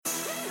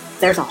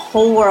there's a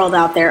whole world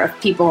out there of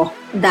people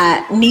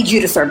that need you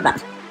to serve them.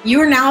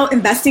 You are now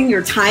investing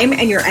your time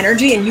and your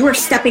energy, and you are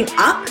stepping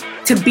up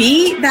to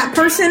be that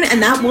person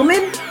and that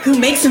woman who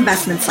makes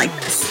investments like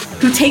this,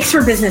 who takes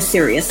her business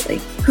seriously,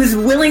 who's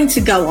willing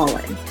to go all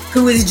in,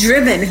 who is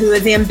driven, who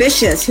is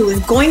ambitious, who is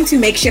going to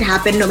make shit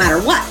happen no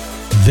matter what.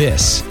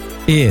 This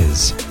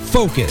is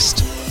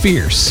Focused,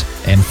 Fierce,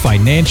 and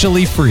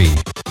Financially Free.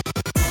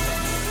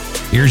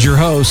 Here's your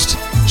host,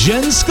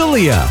 Jen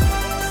Scalia.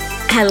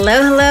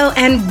 Hello,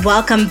 and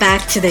welcome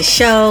back to the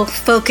show,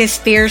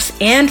 Focused, Fierce,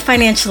 and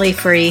Financially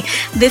Free.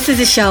 This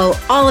is a show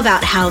all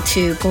about how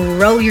to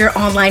grow your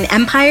online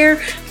empire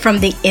from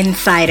the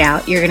inside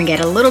out. You're going to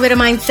get a little bit of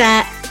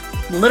mindset,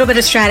 a little bit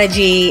of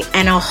strategy,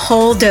 and a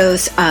whole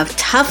dose of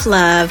tough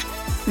love,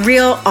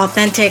 real,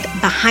 authentic,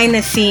 behind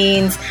the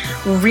scenes,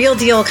 real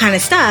deal kind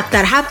of stuff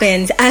that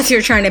happens as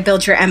you're trying to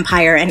build your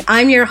empire. And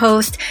I'm your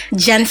host,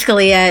 Jen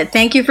Scalia.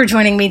 Thank you for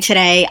joining me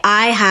today.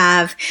 I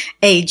have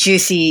a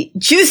juicy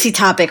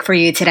topic for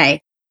you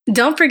today.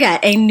 Don't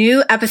forget, a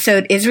new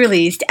episode is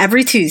released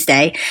every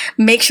Tuesday.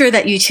 Make sure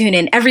that you tune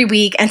in every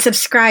week and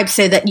subscribe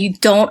so that you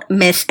don't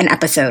miss an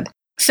episode.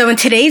 So in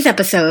today's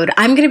episode,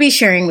 I'm going to be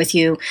sharing with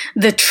you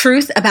the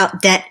truth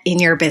about debt in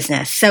your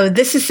business. So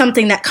this is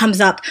something that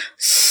comes up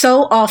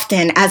so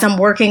often as I'm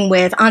working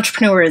with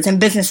entrepreneurs and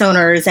business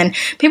owners and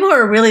people who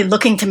are really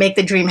looking to make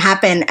the dream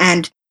happen.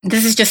 And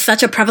this is just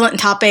such a prevalent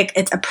topic.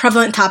 It's a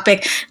prevalent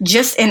topic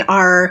just in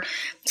our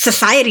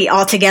society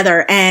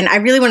altogether. And I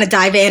really want to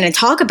dive in and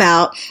talk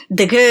about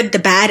the good, the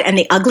bad, and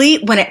the ugly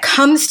when it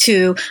comes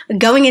to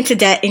going into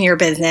debt in your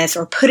business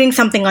or putting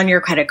something on your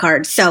credit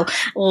card. So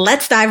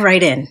let's dive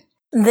right in.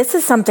 This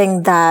is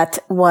something that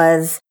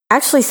was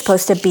actually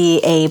supposed to be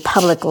a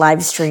public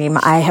live stream.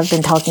 I have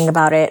been talking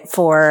about it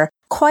for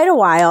quite a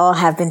while,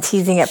 have been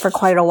teasing it for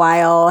quite a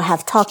while,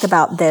 have talked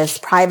about this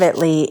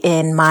privately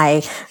in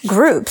my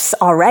groups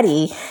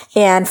already.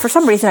 And for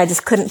some reason, I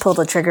just couldn't pull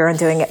the trigger on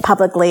doing it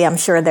publicly. I'm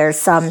sure there's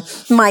some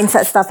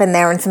mindset stuff in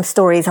there and some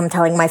stories I'm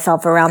telling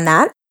myself around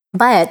that.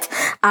 But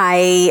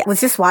I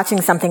was just watching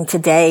something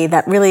today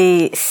that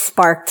really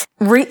sparked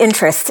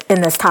interest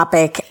in this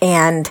topic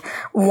and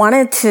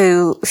wanted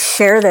to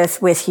share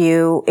this with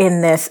you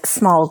in this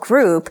small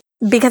group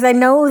because I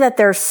know that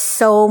there's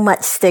so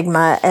much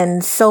stigma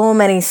and so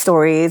many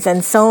stories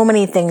and so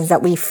many things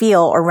that we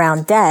feel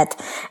around debt.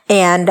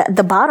 And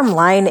the bottom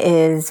line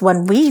is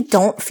when we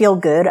don't feel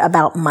good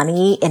about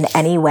money in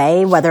any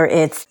way, whether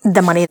it's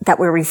the money that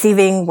we're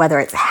receiving, whether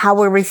it's how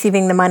we're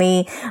receiving the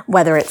money,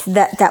 whether it's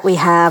debt that we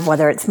have,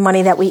 whether it's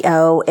money that we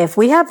owe, if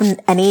we have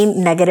any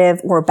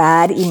negative or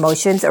bad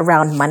emotions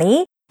around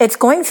money, it's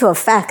going to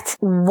affect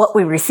what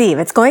we receive.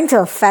 It's going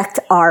to affect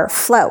our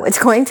flow. It's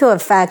going to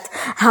affect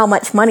how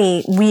much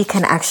money we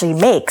can actually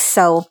make.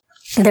 So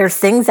there's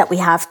things that we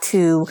have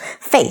to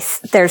face.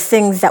 There's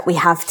things that we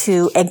have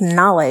to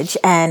acknowledge.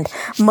 And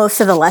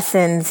most of the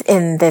lessons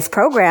in this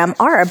program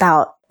are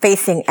about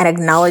facing and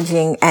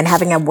acknowledging and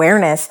having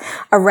awareness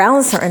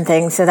around certain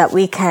things so that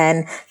we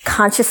can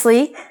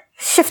consciously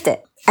shift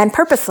it and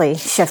purposely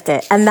shift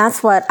it. And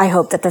that's what I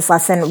hope that this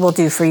lesson will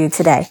do for you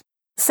today.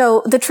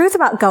 So the truth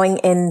about going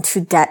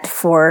into debt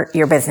for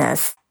your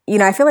business,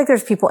 I feel like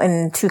there's people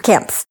in two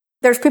camps.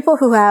 There's people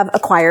who have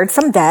acquired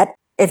some debt.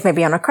 It's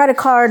maybe on a credit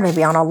card,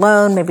 maybe on a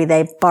loan, maybe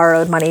they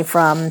borrowed money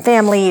from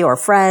family or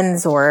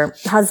friends or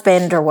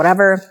husband or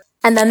whatever.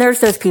 And then there's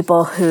those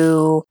people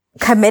who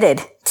committed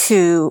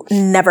to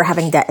never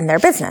having debt in their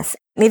business.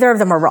 Neither of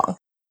them are wrong.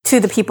 To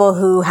the people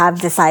who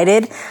have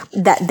decided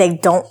that they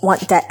don't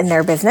want debt in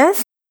their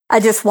business, I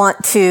just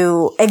want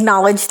to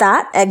acknowledge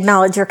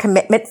your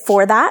commitment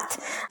for that,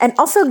 and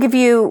also give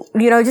you,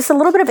 just a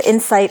little bit of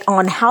insight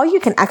on how you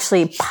can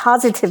actually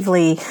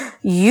positively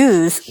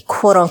use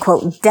quote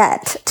unquote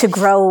debt to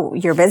grow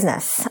your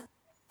business.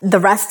 The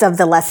rest of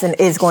the lesson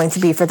is going to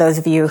be for those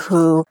of you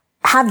who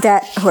have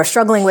debt, who are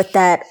struggling with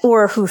debt,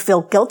 or who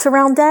feel guilt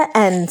around debt,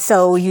 and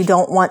so you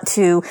don't want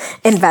to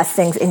invest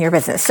things in your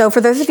business. So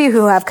for those of you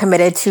who have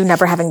committed to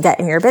never having debt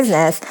in your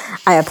business,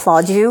 I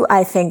applaud you.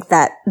 I think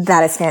that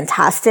is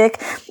fantastic.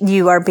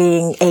 You are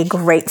being a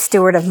great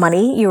steward of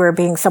money. You are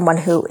being someone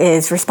who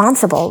is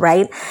responsible,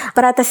 right?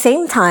 But at the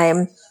same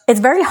time, it's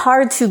very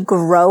hard to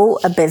grow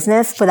a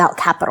business without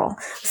capital.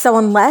 So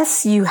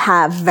unless you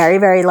have very,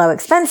 very low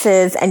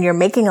expenses and you're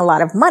making a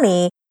lot of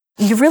money,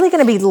 you're really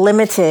going to be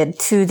limited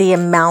to the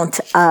amount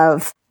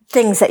of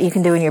things that you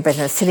can do in your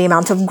business, to the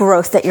amount of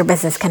growth that your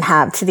business can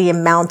have, to the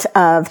amount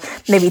of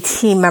maybe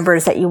team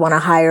members that you want to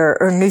hire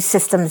or new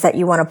systems that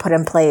you want to put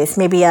in place,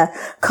 maybe a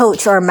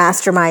coach or a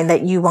mastermind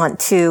that you want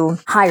to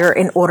hire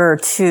in order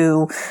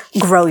to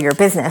grow your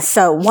business.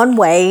 So one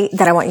way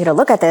that I want you to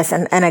look at this,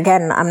 and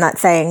again, I'm not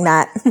saying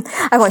that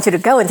I want you to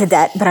go into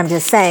debt, but I'm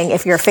just saying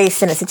if you're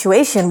faced in a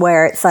situation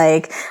where it's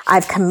like,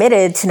 I've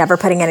committed to never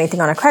putting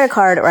anything on a credit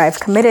card, or I've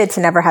committed to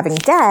never having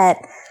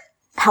debt,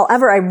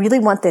 however, I really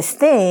want this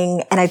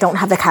thing and I don't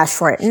have the cash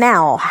for it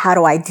now. How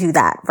do I do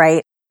that,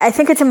 right? I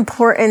think it's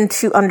important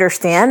to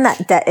understand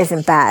that debt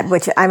isn't bad,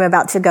 which I'm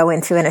about to go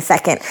into in a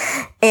second.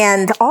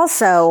 And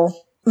also,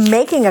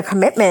 making a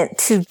commitment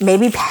to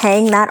maybe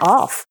paying that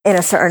off in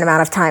a certain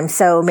amount of time.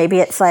 So maybe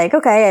it's like,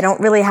 okay, I don't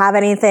really have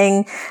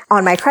anything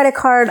on my credit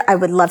card. I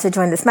would love to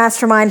join this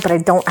mastermind, but I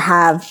don't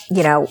have,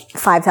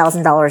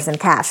 $5,000 in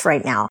cash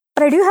right now.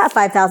 But I do have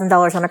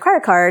 $5,000 on a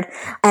credit card,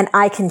 and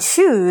I can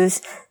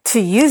choose to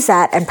use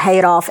that and pay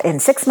it off in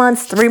 6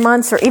 months, 3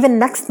 months, or even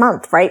next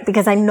month, right?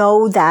 Because I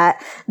know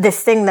that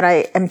this thing that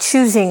I am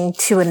choosing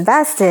to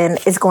invest in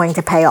is going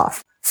to pay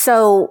off.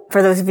 So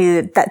for those of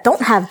you that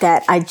don't have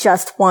debt, I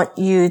just want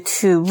you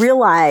to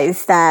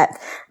realize that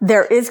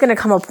there is going to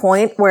come a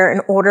point where in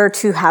order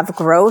to have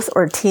growth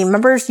or team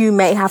members, you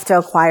may have to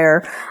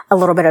acquire a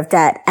little bit of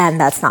debt, and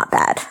that's not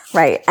bad,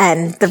 right?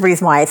 And the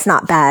reason why it's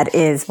not bad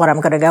is what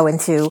I'm going to go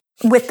into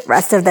with the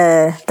rest of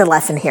the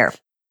lesson here.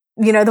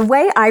 The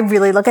way I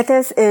really look at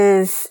this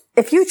is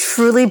if you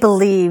truly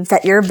believe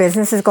that your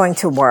business is going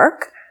to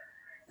work,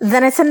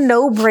 then it's a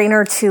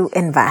no-brainer to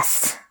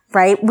invest,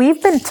 right?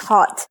 We've been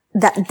taught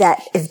that debt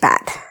is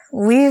bad.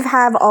 We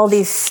have all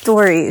these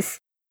stories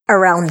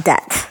around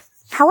debt.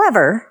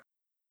 However,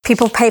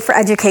 people pay for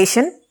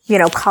education,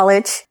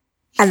 college,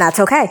 and that's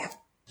okay.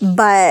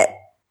 But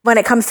when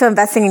it comes to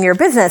investing in your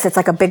business, it's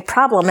like a big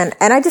problem. And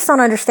I just don't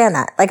understand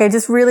that. Like, I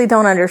just really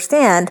don't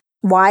understand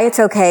why it's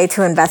okay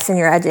to invest in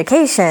your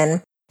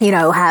education,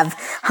 have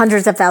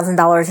hundreds of thousands of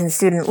dollars in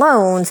student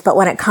loans. But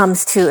when it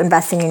comes to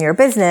investing in your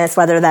business,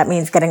 whether that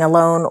means getting a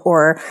loan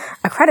or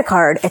a credit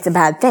card, it's a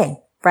bad thing.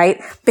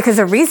 Right? Because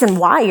the reason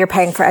why you're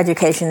paying for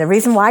education, the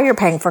reason why you're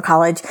paying for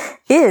college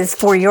is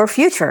for your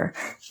future,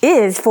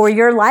 is for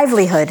your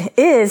livelihood,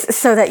 is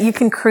so that you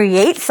can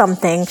create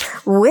something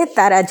with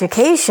that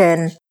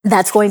education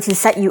that's going to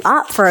set you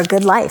up for a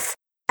good life.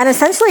 And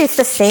essentially it's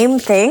the same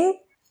thing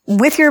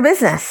with your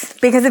business.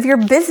 Because if your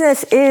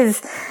business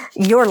is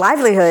your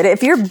livelihood,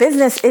 if your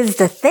business is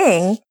the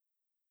thing,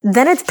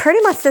 then it's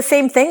pretty much the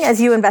same thing as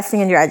you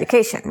investing in your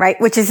education,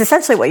 right? Which is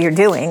essentially what you're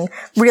doing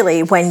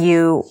really when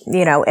you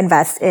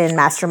invest in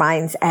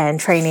masterminds and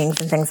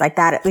trainings and things like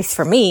that. At least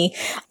for me,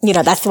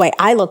 that's the way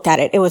I looked at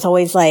it. It was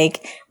always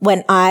like,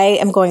 when I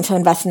am going to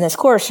invest in this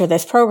course or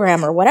this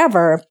program or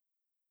whatever,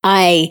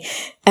 I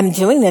am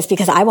doing this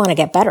because I want to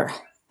get better.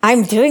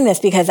 I'm doing this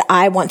because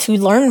I want to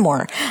learn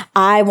more.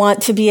 I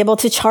want to be able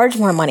to charge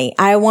more money.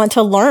 I want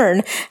to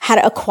learn how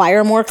to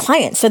acquire more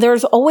clients. So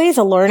there's always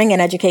a learning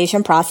and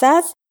education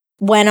process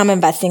when I'm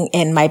investing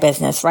in my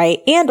business, right?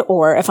 And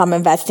or if I'm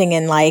investing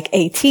in like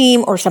a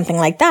team or something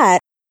like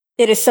that,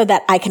 it is so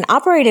that I can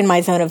operate in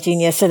my zone of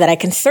genius, so that I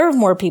can serve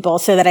more people,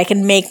 so that I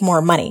can make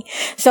more money.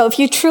 So if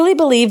you truly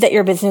believe that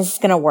your business is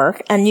going to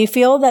work and you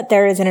feel that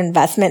there is an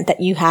investment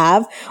that you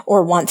have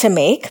or want to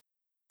make,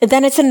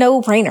 then it's a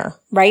no-brainer,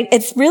 right?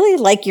 It's really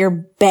like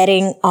you're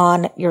betting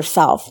on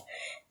yourself.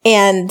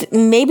 And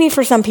maybe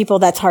for some people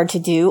that's hard to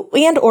do,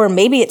 and or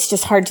maybe it's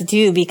just hard to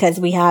do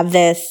because we have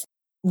this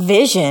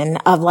vision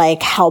of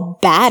like how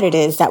bad it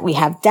is that we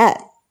have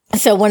debt.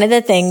 So one of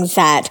the things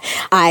that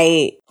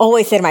I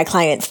always say to my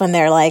clients when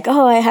they're like,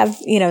 oh, I have,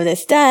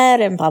 this debt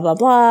and blah, blah,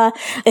 blah,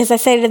 is I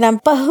say to them,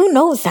 but who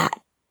knows that?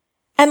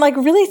 And like,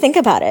 really think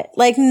about it.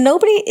 Like,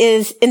 nobody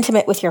is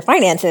intimate with your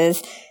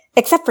finances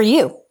except for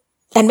you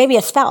and maybe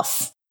a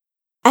spouse.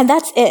 And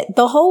that's it.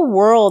 The whole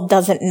world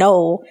doesn't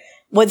know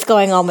what's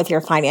going on with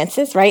your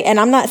finances, right? And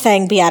I'm not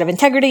saying be out of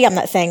integrity. I'm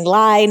not saying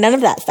lie, none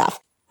of that stuff.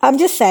 I'm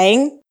just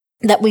saying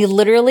that we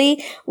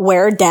literally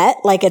wear debt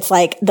like it's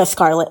like the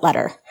scarlet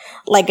letter.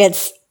 Like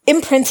it's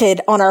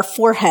imprinted on our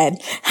forehead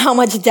how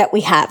much debt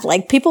we have.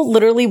 Like people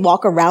literally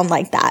walk around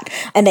like that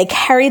and they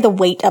carry the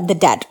weight of the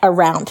debt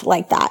around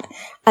like that.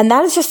 And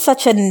that is just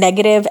such a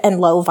negative and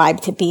low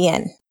vibe to be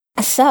in.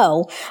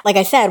 So, like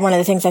I said, one of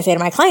the things I say to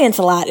my clients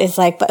a lot is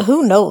like, but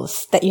who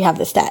knows that you have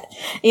this debt?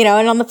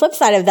 And on the flip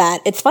side of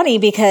that, it's funny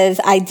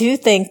because I do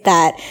think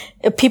that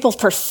people's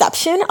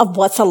perception of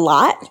what's a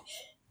lot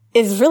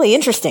is really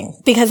interesting,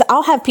 because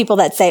I'll have people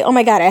that say, oh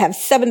my God, I have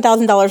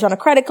 $7,000 on a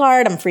credit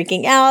card. I'm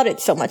freaking out.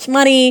 It's so much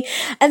money.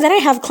 And then I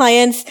have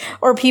clients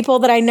or people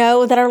that I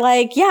know that are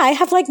like, yeah, I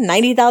have like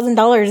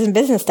 $90,000 in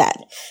business debt.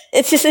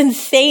 It's just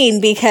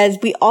insane because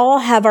we all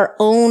have our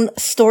own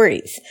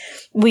stories.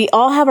 We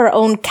all have our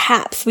own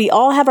caps. We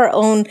all have our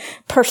own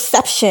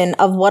perception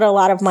of what a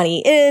lot of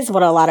money is,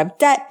 what a lot of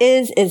debt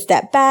is. Is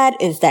that bad?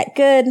 Is that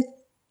good?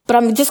 But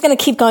I'm just going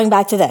to keep going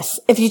back to this.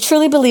 If you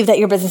truly believe that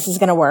your business is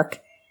going to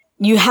work,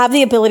 you have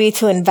the ability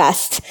to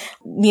invest,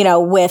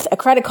 with a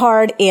credit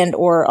card and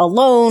or a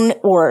loan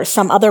or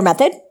some other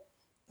method,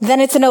 then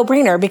it's a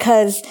no-brainer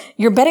because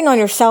you're betting on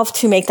yourself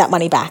to make that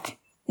money back.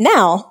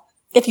 Now,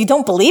 if you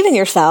don't believe in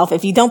yourself,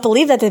 if you don't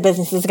believe that the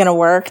business is going to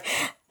work,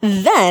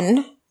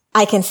 then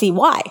I can see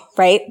why,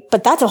 right?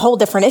 But that's a whole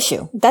different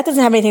issue. That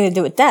doesn't have anything to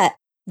do with debt.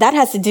 That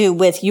has to do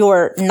with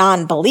your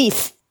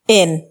non-belief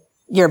in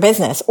your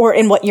business or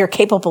in what you're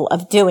capable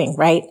of doing,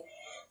 right?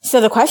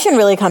 So the question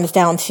really comes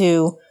down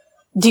to,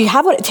 do you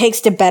have what it takes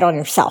to bet on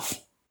yourself,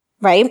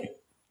 right?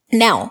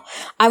 Now,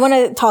 I want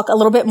to talk a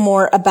little bit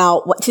more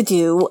about what to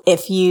do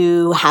if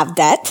you have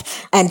debt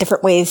and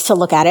different ways to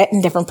look at it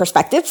and different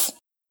perspectives.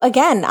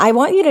 Again, I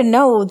want you to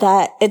know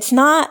that it's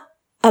not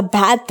a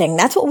bad thing.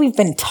 That's what we've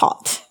been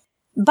taught.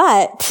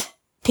 But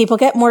people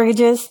get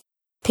mortgages,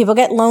 people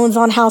get loans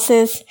on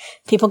houses,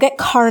 people get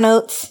car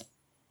notes,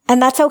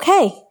 and that's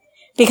okay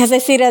because they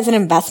see it as an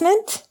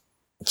investment,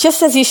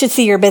 just as you should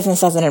see your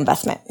business as an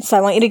investment. So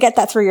I want you to get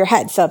that through your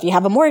head. So if you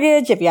have a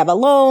mortgage, if you have a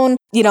loan,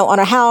 on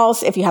a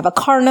house, if you have a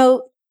car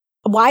note,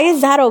 why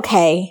is that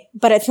okay?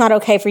 But it's not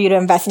okay for you to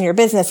invest in your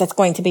business that's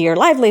going to be your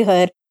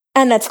livelihood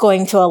and that's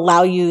going to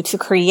allow you to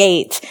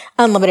create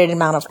unlimited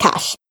amount of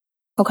cash.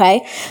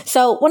 Okay.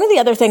 So one of the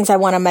other things I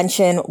want to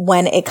mention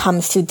when it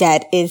comes to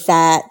debt is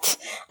that,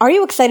 are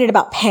you excited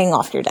about paying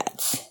off your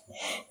debts?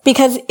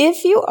 Because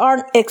if you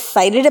aren't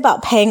excited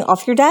about paying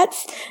off your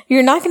debts,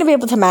 you're not going to be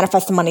able to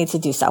manifest the money to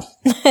do so.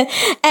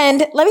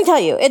 And let me tell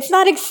you, it's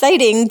not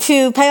exciting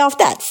to pay off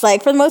debts.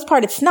 Like for the most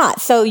part, it's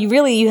not. So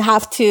you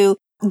have to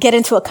get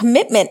into a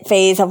commitment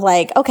phase of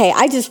like, okay,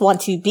 I just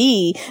want to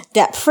be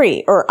debt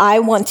free, or I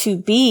want to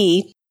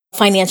be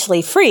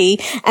financially free.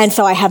 And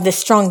so I have this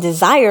strong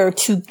desire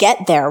to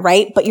get there,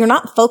 right? But you're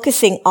not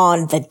focusing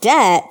on the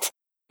debt.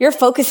 You're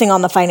focusing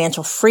on the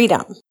financial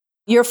freedom.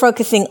 You're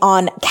focusing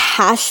on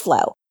cash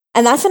flow.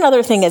 And that's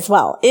another thing as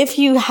well. If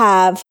you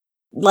have,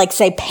 like,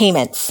 say,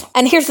 payments.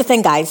 And here's the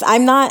thing, guys.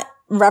 I'm not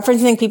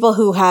referencing people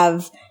who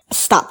have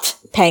stopped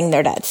paying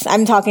their debts.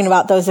 I'm talking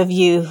about those of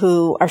you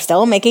who are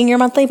still making your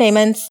monthly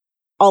payments,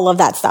 all of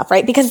that stuff,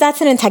 right? Because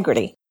that's an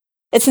integrity.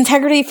 It's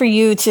integrity for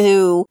you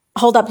to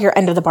hold up your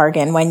end of the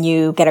bargain when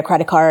you get a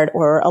credit card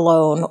or a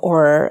loan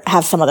or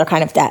have some other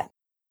kind of debt.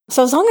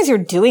 So as long as you're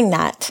doing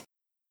that,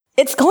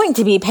 it's going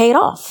to be paid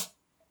off.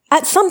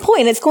 At some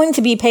point, it's going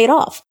to be paid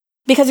off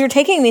because you're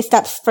taking these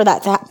steps for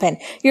that to happen.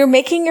 You're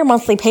making your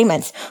monthly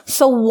payments.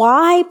 So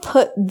why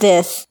put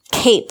this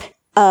cape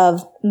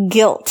of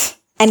guilt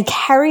and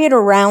carry it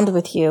around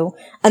with you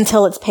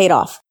until it's paid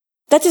off?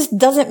 That just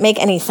doesn't make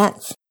any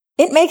sense.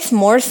 It makes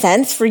more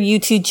sense for you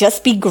to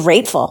just be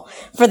grateful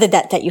for the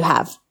debt that you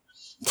have,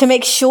 to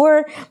make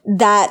sure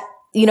that,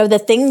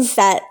 the things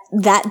that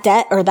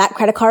debt or that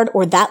credit card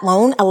or that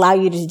loan allow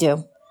you to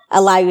do,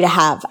 allow you to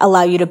have,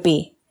 allow you to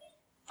be.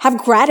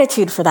 Have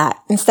gratitude for that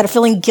instead of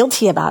feeling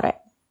guilty about it.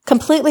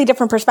 Completely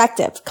different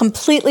perspective,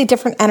 completely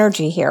different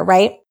energy here,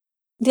 right?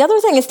 The other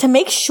thing is to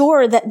make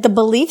sure that the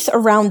beliefs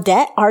around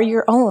debt are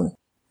your own.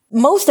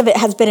 Most of it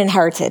has been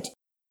inherited.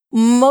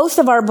 Most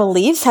of our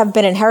beliefs have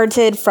been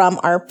inherited from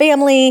our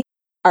family,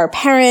 our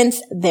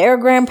parents, their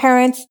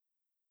grandparents.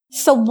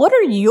 So what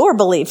are your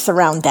beliefs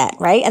around debt,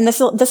 right? And this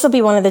will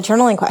be one of the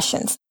journaling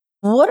questions.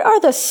 What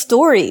are the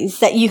stories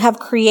that you have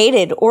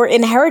created or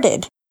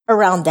inherited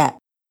around debt?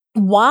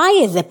 Why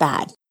is it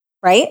bad,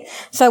 right?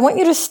 So I want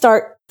you to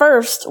start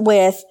first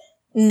with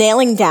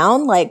nailing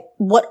down, like,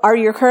 what are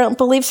your current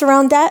beliefs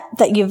around debt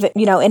that you've,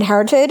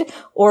 inherited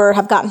or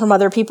have gotten from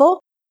other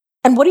people?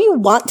 And what do you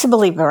want to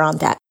believe around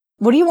debt?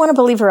 What do you want to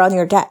believe around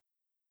your debt?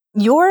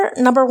 Your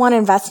number one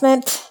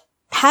investment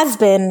has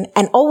been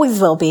and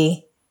always will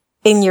be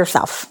in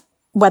yourself,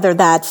 whether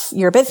that's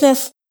your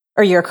business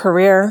or your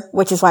career,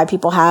 which is why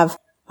people have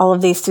all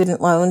of these student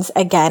loans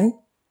again.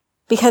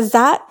 Because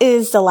that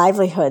is the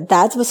livelihood.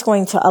 That's what's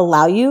going to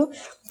allow you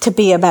to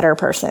be a better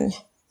person,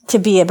 to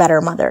be a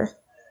better mother,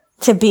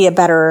 to be a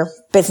better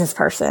business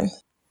person,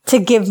 to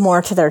give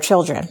more to their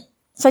children.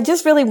 So I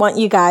just really want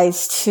you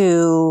guys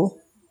to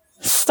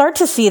start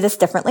to see this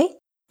differently.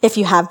 If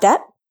you have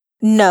debt,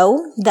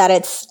 know that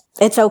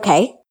it's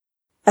okay.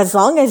 As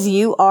long as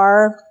you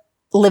are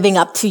living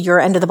up to your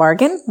end of the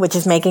bargain, which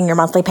is making your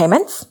monthly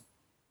payments,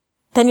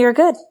 then you're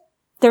good.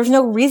 There's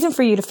no reason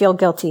for you to feel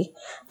guilty.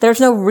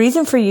 There's no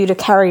reason for you to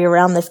carry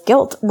around this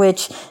guilt,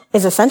 which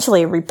is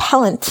essentially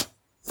repellent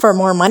for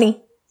more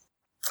money.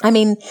 I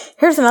mean,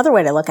 here's another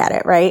way to look at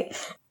it, right?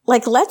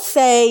 Like, let's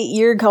say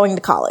you're going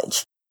to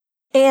college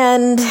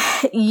and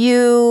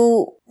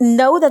you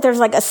know that there's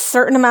like a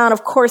certain amount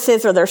of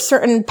courses or there's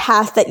certain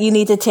path that you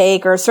need to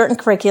take or a certain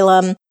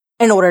curriculum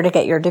in order to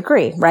get your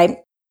degree, right?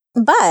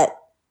 But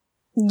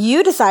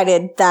you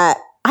decided that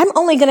I'm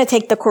only going to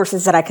take the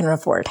courses that I can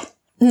afford.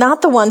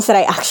 Not the ones that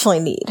I actually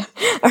need,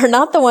 or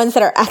not the ones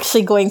that are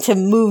actually going to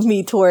move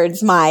me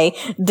towards my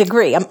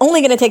degree. I'm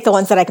only going to take the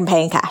ones that I can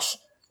pay in cash.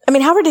 I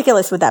mean, how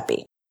ridiculous would that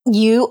be?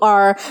 You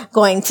are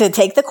going to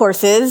take the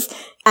courses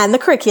and the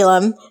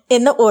curriculum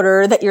in the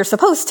order that you're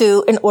supposed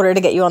to in order to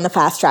get you on the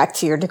fast track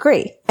to your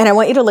degree. And I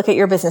want you to look at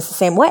your business the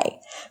same way.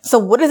 So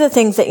what are the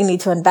things that you need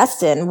to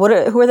invest in?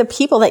 Who are the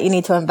people that you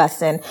need to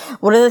invest in?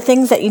 What are the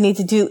things that you need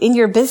to do in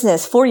your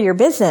business for your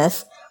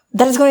business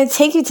that is going to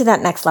take you to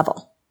that next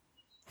level?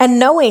 And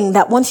knowing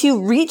that once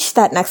you reach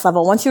that next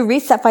level, once you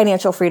reach that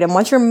financial freedom,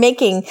 once you're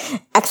making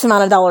X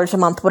amount of dollars a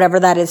month, whatever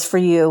that is for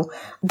you,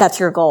 that's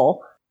your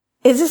goal.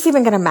 Is this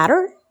even going to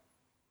matter?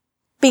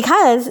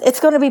 Because it's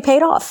going to be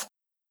paid off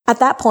at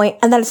that point,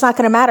 and then it's not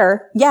going to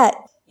matter yet.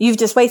 You've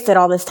just wasted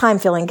all this time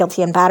feeling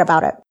guilty and bad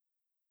about it.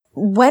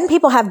 When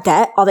people have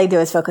debt, all they do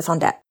is focus on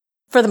debt.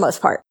 For the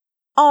most part,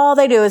 all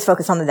they do is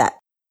focus on the debt.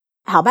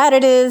 How bad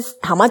it is,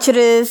 how much it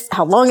is,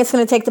 how long it's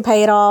going to take to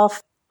pay it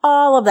off,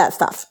 all of that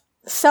stuff.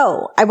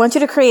 So I want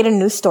you to create a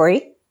new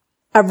story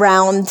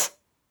around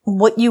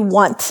what you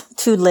want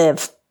to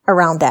live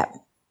around debt.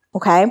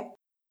 Okay.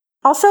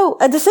 Also,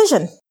 a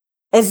decision.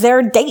 Is there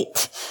a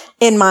date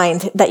in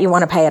mind that you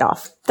want to pay it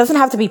off? It doesn't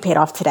have to be paid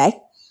off today.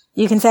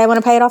 You can say, I want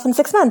to pay it off in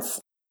 6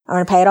 months. I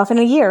want to pay it off in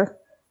a year.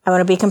 I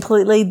want to be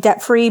completely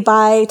debt-free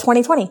by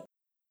 2020.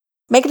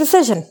 Make a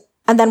decision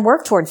and then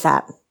work towards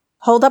that.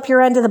 Hold up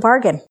your end of the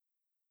bargain.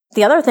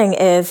 The other thing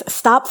is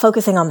stop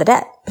focusing on the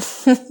debt,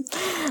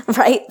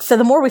 right? So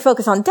the more we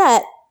focus on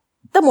debt,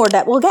 the more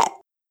debt we'll get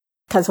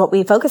because what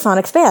we focus on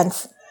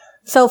expands.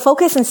 So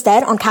focus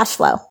instead on cash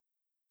flow.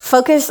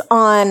 Focus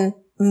on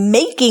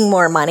making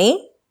more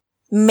money,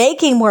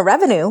 making more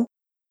revenue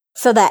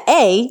so that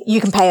A,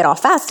 you can pay it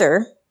off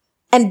faster,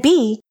 and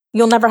B,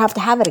 you'll never have to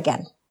have it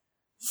again.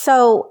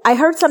 So I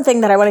heard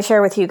something that I want to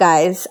share with you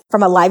guys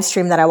from a live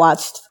stream that I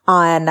watched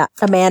on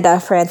Amanda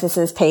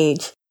Francis's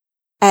page.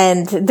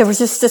 And there was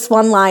just this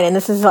one line, and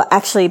this is what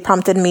actually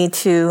prompted me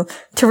to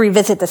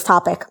revisit this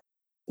topic.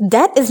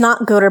 Debt is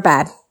not good or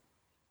bad.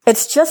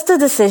 It's just a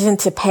decision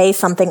to pay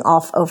something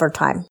off over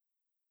time.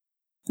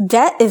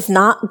 Debt is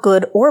not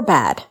good or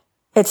bad.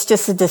 It's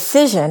just a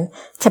decision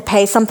to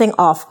pay something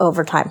off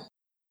over time.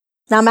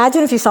 Now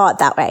imagine if you saw it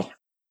that way.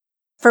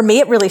 For me,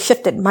 it really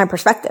shifted my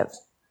perspective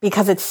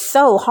because it's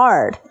so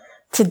hard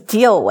to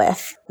deal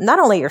with not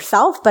only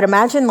yourself, but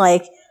imagine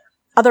like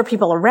other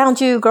people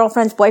around you,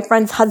 girlfriends,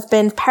 boyfriends,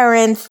 husbands,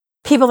 parents,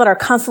 people that are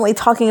constantly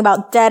talking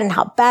about debt and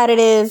how bad it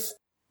is.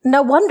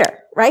 No wonder,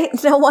 right?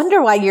 No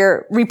wonder why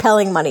you're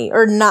repelling money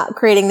or not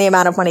creating the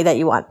amount of money that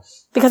you want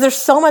because there's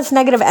so much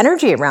negative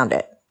energy around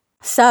it.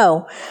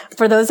 So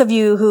for those of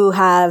you who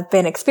have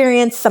been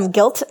experienced some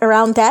guilt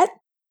around debt,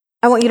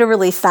 I want you to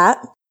release that.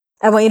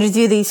 I want you to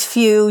do these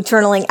few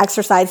journaling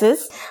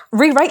exercises.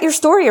 Rewrite your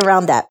story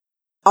around debt.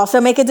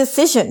 Also make a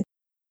decision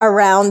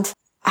around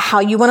how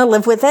you want to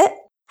live with it,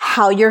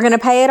 how you're going to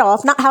pay it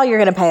off, not how you're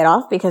going to pay it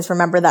off, because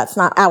remember, that's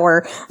not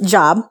our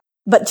job,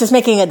 but just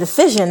making a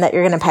decision that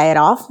you're going to pay it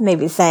off.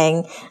 Maybe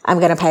saying, I'm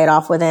going to pay it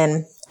off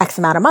within X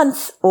amount of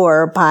months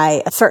or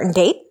by a certain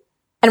date.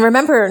 And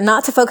remember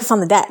not to focus on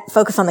the debt,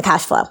 focus on the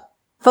cash flow.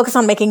 Focus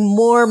on making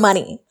more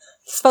money.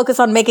 Just focus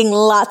on making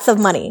lots of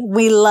money.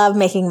 We love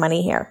making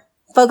money here.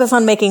 Focus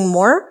on making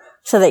more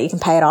so that you can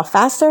pay it off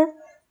faster,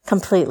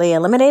 completely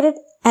eliminate it,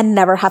 and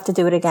never have to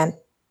do it again,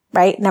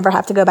 right? Never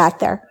have to go back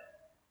there.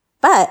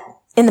 But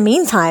in the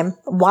meantime,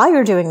 while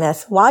you're doing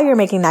this, while you're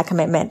making that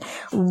commitment,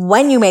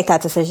 when you make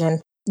that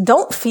decision,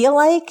 don't feel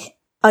like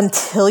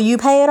until you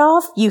pay it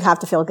off, you have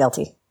to feel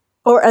guilty.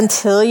 Or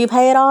until you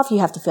pay it off, you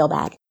have to feel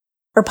bad.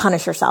 Or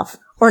punish yourself,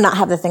 or not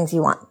have the things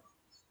you want.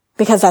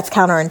 Because that's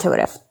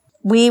counterintuitive.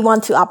 We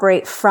want to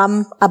operate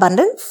from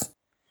abundance,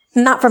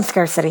 not from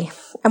scarcity.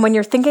 And when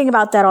you're thinking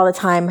about that all the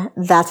time,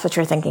 that's what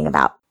you're thinking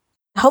about.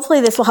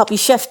 Hopefully this will help you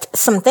shift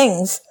some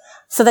things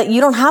so that you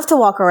don't have to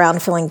walk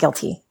around feeling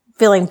guilty,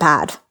 feeling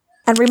bad.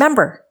 And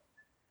remember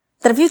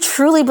that if you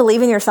truly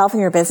believe in yourself and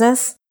your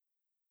business,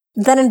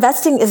 then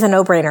investing is a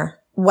no-brainer,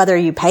 whether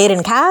you pay it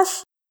in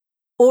cash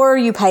or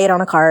you pay it on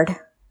a card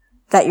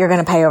that you're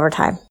going to pay over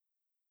time.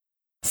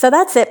 So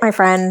that's it, my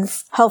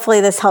friends. Hopefully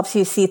this helps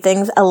you see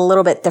things a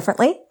little bit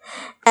differently.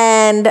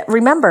 And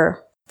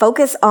remember,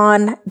 focus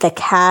on the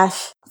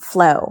cash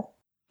flow.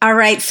 All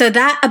right. So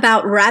that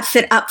about wraps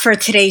it up for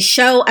today's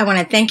show. I want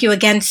to thank you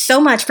again so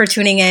much for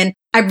tuning in.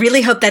 I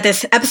really hope that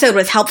this episode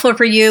was helpful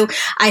for you.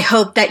 I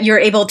hope that you're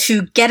able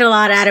to get a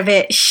lot out of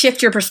it,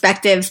 shift your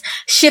perspectives,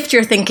 shift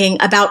your thinking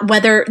about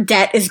whether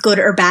debt is good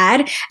or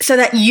bad so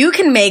that you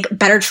can make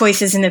better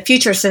choices in the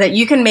future, so that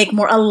you can make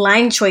more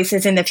aligned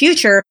choices in the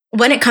future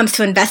when it comes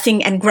to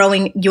investing and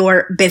growing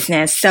your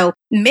business. So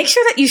make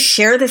sure that you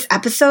share this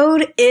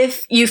episode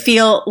if you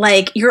feel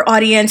like your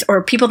audience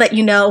or people that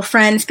you know,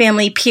 friends,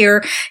 family,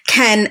 peer,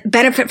 can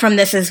benefit from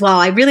this as well.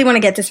 I really want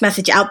to get this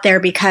message out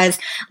there because,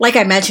 like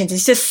I mentioned,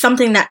 it's just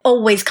something that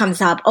always comes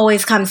up,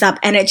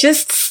 and it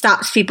just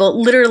stops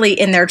people literally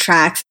in their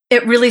tracks.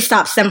 It really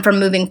stops them from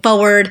moving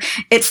forward.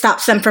 It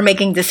stops them from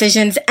making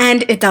decisions,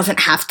 and it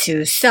doesn't have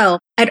to. So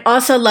I'd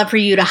also love for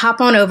you to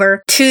hop on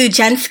over to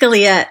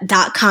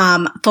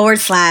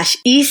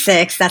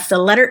jenscalia.com/E6. That's the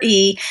letter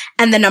E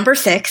and the number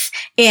 6,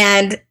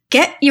 and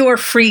get your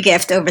free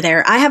gift over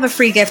there. I have a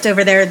free gift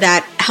over there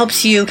that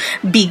helps you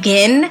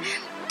begin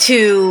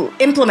to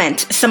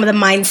implement some of the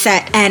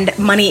mindset and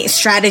money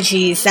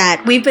strategies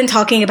that we've been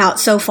talking about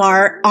so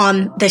far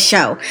on the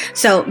show.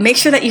 So make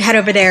sure that you head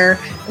over there,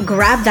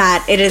 grab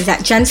that. It is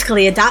at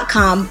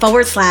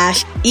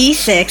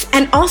jenscalia.com/E6.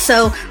 And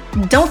also,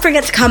 don't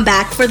forget to come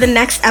back for the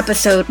next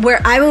episode where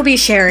I will be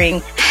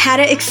sharing how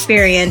to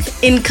experience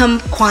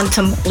income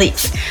quantum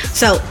leaps.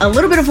 So a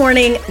little bit of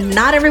warning,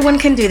 not everyone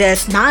can do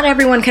this. Not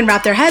everyone can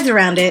wrap their heads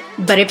around it.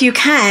 But if you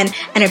can,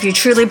 and if you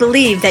truly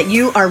believe that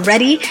you are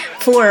ready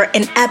for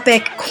an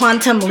epic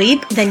quantum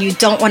leap, then you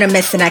don't want to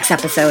miss the next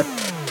episode.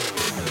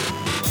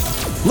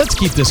 Let's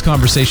keep this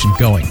conversation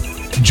going.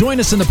 Join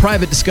us in the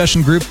private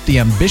discussion group, The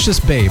Ambitious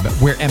Babe,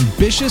 where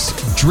ambitious,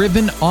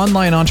 driven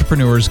online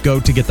entrepreneurs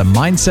go to get the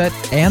mindset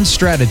and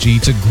strategy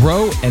to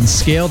grow and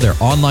scale their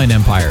online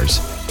empires.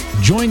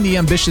 Join The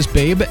Ambitious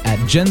Babe at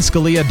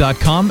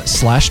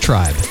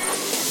jenscalia.com/tribe.